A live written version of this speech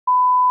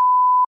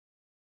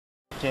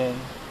Jen,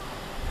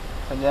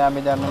 sa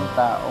dami-daming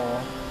tao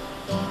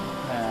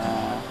na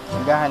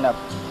naghahanap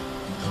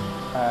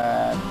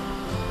at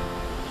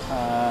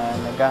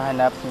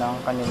naghahanap ng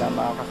kanilang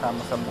mga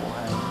kasama sa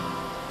buhay.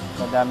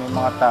 Madaming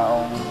mga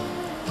taong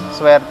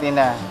swerte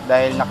na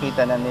dahil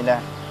nakita na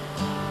nila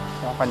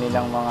yung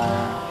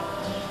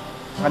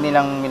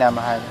kanilang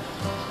minamahal.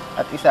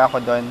 At isa ako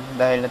doon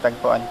dahil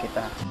natagpuan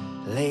kita.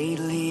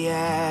 Lately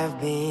I've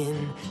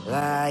been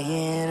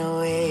lying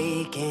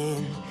awake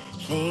and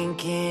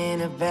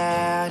thinking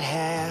about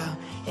how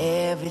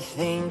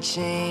everything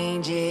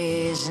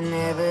changes.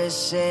 Never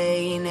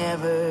say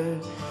never,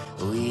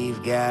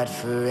 we've got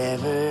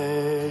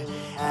forever.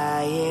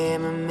 I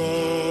am a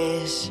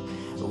mess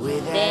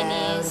without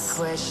a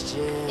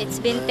question. It's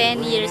been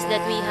 10 years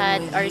that we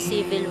had our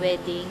civil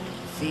wedding.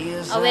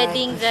 A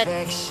wedding that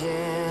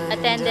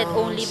attended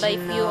only by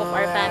few of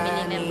our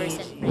family members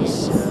and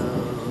friends.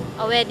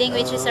 A wedding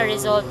which is a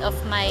result of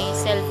my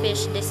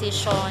selfish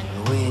decision.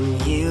 When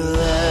you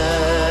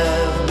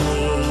love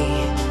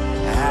me,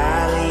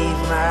 I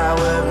leave my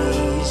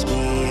worries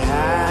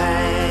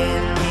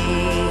behind me.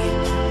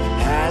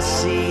 I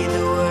see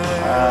the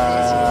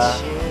world.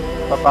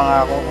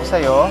 Papangako ko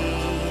sa'yo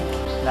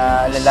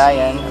na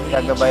alalayan at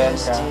gagabayan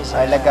ka,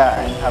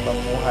 alagaan habang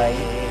buhay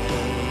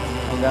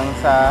hanggang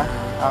sa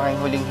aking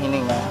huling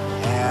hininga.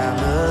 I'm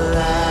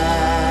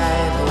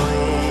alive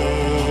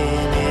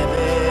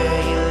whenever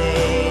you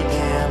lay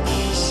down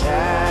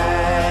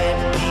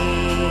beside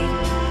me,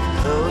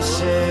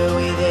 closer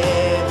with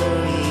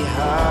every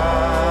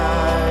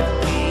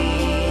heartbeat.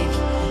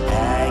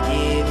 I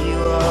give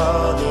you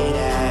all that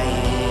I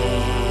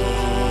am.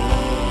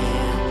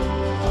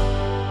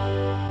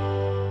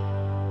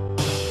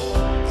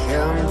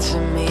 Come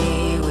to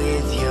me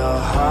with your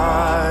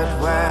heart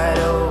wide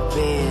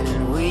open.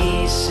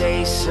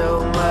 Say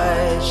so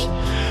much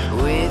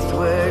with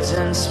words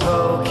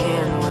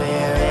unspoken.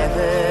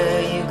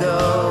 Wherever you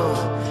go,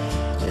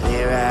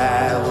 there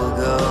I will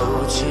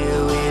go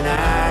too. And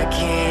I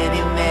can't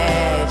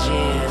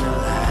imagine a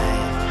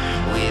life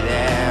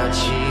without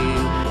you.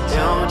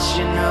 Don't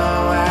you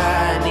know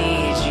I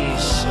need you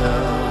so?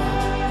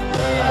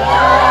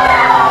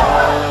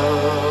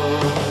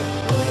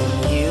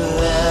 When you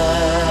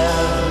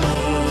love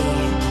me,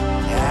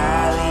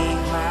 I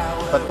leave my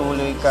world.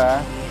 Patuloy ka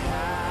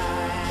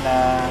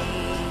na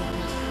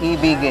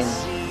ibigin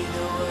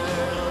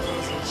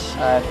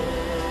at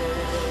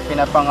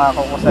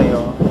pinapangako ko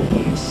sa'yo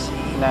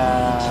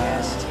na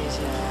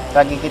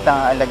lagi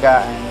kitang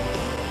alagaan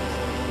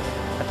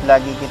at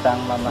lagi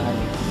kitang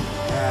mamahalin.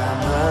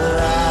 I'm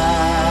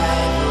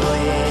alive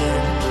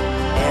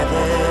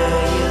whenever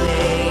you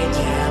lay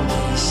down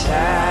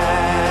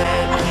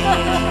beside me,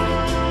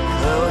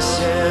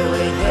 closer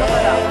with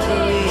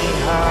every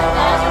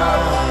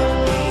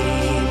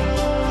heartbeat.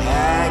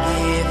 I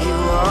give you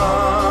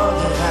all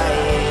that I am.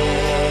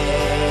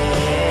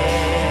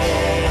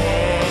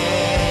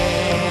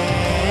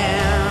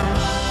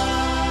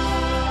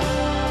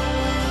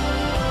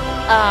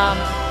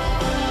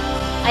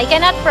 I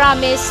cannot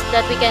promise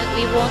that we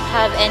won't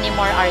have any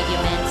more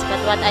arguments, but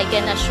what I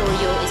can assure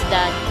you is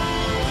that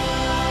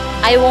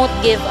I won't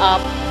give up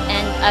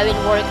and I will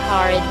work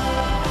hard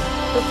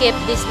to keep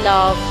this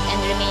love and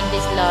remain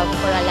this love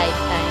for a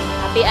lifetime.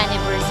 Happy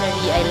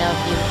anniversary, I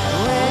love you.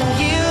 when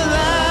you